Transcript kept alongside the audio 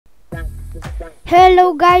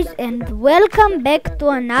Hello guys and welcome back to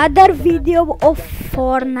another video of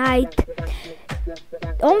Fortnite.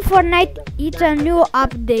 On Fortnite it's a new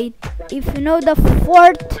update. If you know the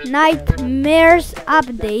Fortnite Mares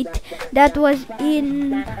update that was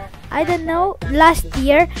in, I don't know, last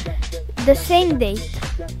year, the same date.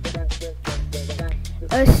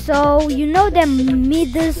 So you know the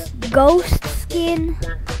Midas ghost skin?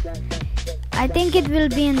 I think it will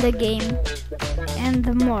be in the game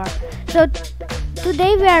and more. So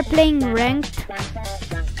today we are playing ranked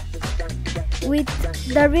with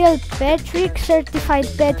the real Patrick, certified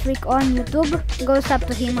Patrick on YouTube. Goes up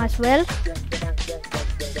to him as well.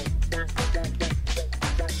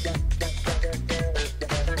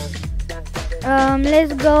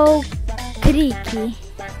 Let's go Creaky.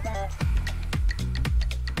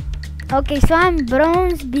 Okay, so I'm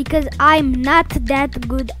bronze because I'm not that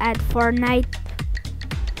good at Fortnite.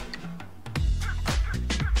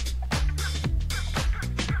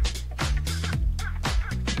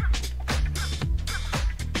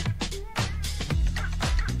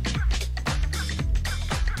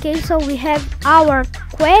 Okay, so we have our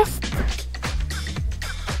quest.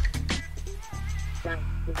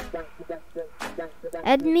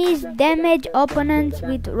 Enemies damage opponents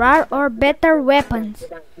with rare or better weapons.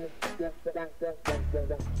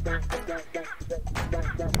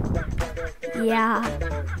 Yeah.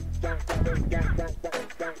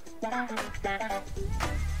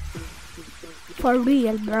 For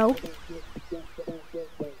real, bro.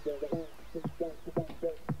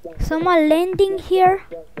 Someone landing here?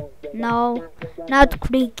 No, not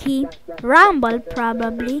Creaky. Rumble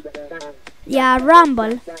probably. Yeah,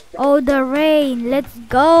 Rumble. Oh, the rain. Let's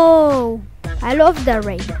go. I love the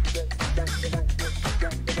rain.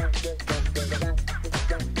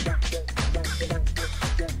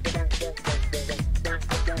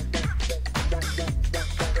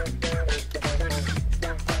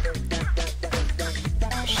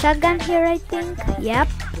 Shotgun here, I think. Yep.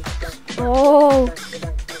 Oh,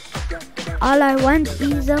 all I want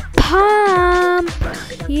is a pump.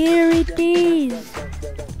 Here it is.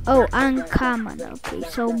 Oh, uncommon. Okay,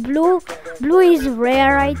 so blue is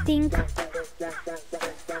rare, I think.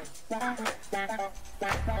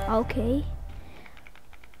 Okay.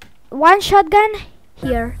 One shotgun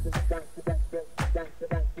here.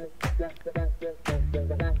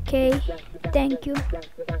 Okay, thank you.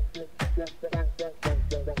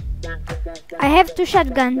 I have two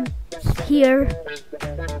shotguns here.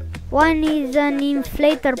 One is an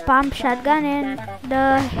inflator pump shotgun and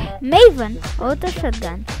the Maven auto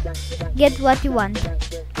shotgun. Get what you want.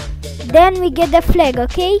 Then we get the flag,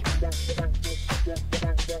 okay?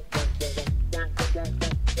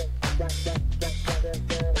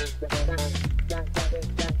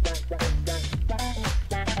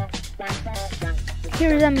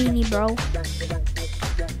 Here's a mini, bro.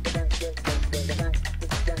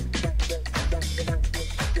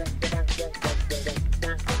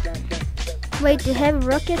 Wait, you have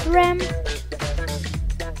rocket ram?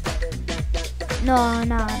 No.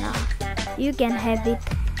 You can have it.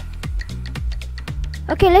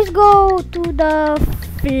 Okay, let's go to the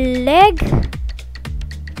flag.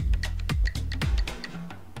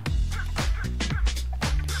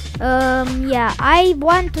 Yeah, I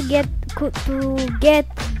want to get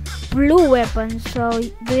blue weapons. So,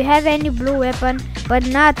 do you have any blue weapon but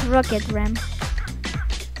not rocket ram?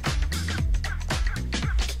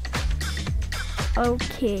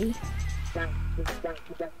 Okay.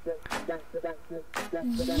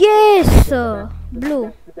 Yes,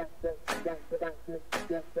 blue.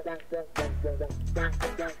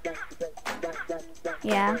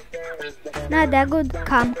 Yeah. Not that good.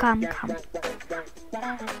 Come.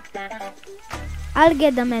 I'll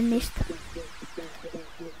get the man mist.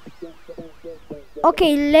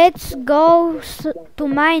 Okay, let's go to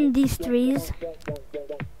mine these trees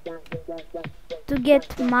to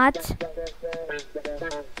get mats.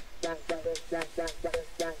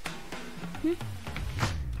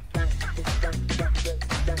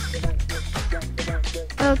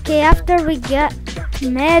 Okay, after we get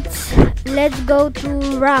mats, let's go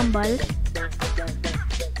to Rumble.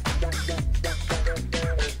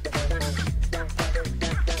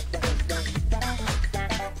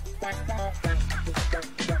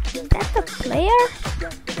 Is that a player?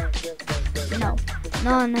 No.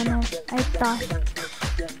 I thought.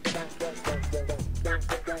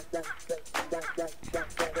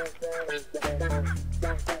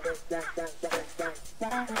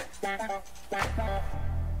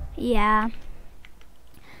 Yeah.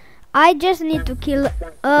 I just need to kill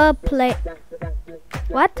a play.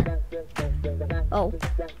 What? Oh.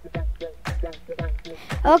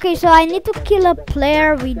 Okay, so I need to kill a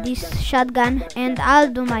player with this shotgun and I'll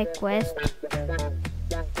do my quest.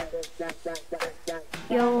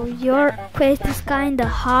 Yo, your quest is kinda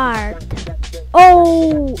hard.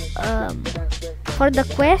 Oh, for the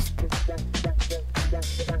quest?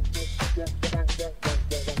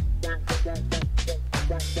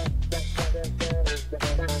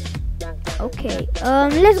 Okay,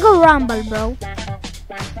 let's go rumble, bro.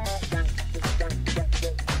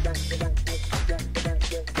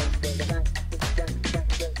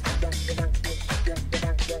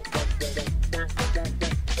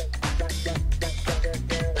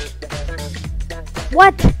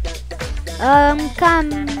 What?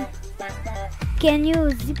 Can you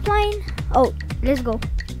zipline? Oh, let's go.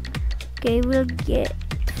 Okay, we'll get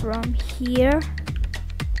from here.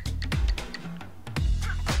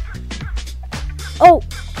 Oh,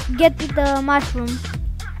 get to the mushroom.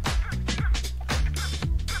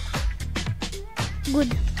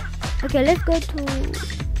 Good. Okay, let's go to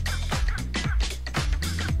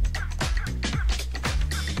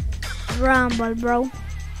rumble, bro.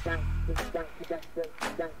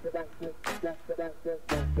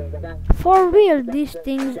 For real, these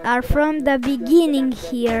things are from the beginning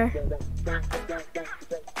here.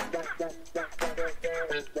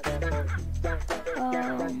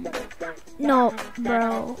 No,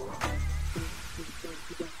 bro.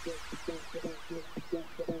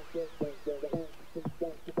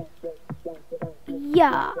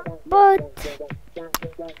 Yeah, but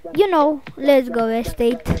you know, let's go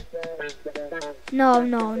estate. No.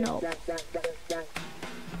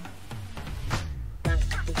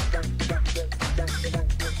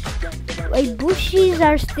 Wait, bushes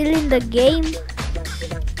are still in the game?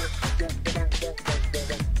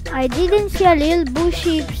 I didn't see a little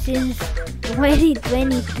bushy since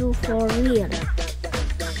 2022 for real.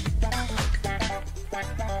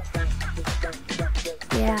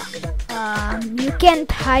 Yeah, you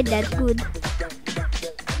can't hide that good.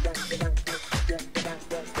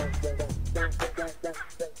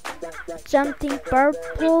 Something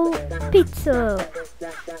purple pizza.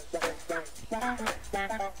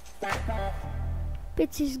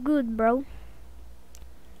 Pizza is good, bro.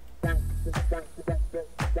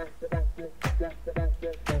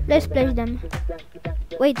 Let's place them.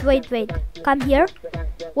 Wait. Come here.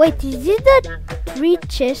 Wait, is this the 3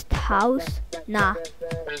 chest house? Nah.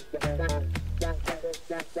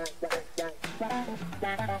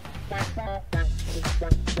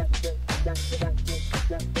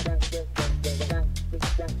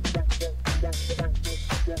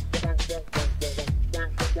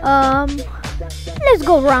 Let's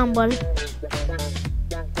go rumble.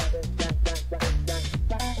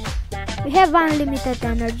 We have unlimited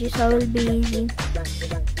energy, so it will be easy.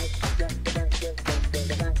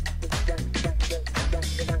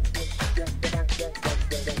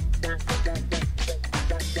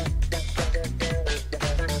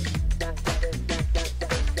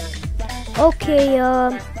 Okay,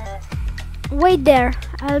 wait there.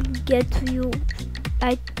 I'll get to you,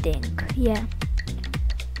 I think. Yeah.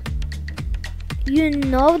 You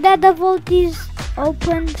know that the vault is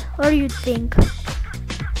opened, or you think?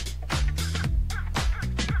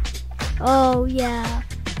 Oh yeah,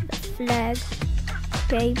 the flag.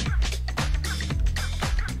 Okay.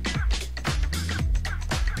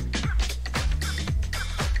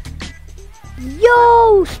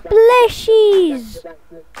 Yo, splashies!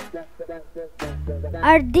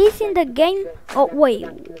 Are these in the game? Oh wait.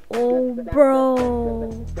 Oh bro.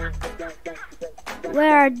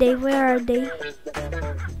 Where are they?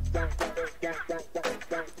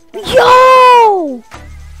 Yo!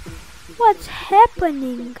 What's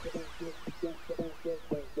happening?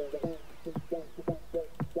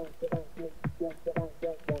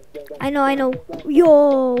 I know.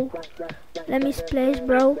 Yo! Let me splash,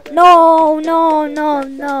 bro. No.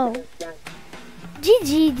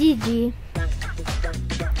 GG.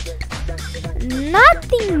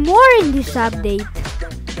 Nothing more in this update.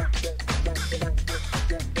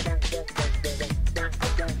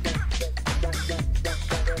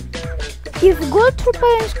 If Gold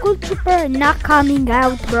Trooper and School Trooper are not coming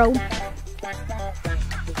out, bro.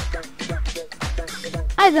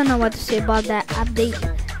 I don't know what to say about that update.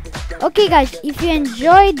 Okay guys, if you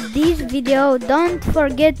enjoyed this video, don't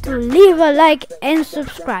forget to leave a like and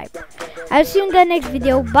subscribe. I'll see you in the next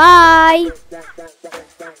video. Bye!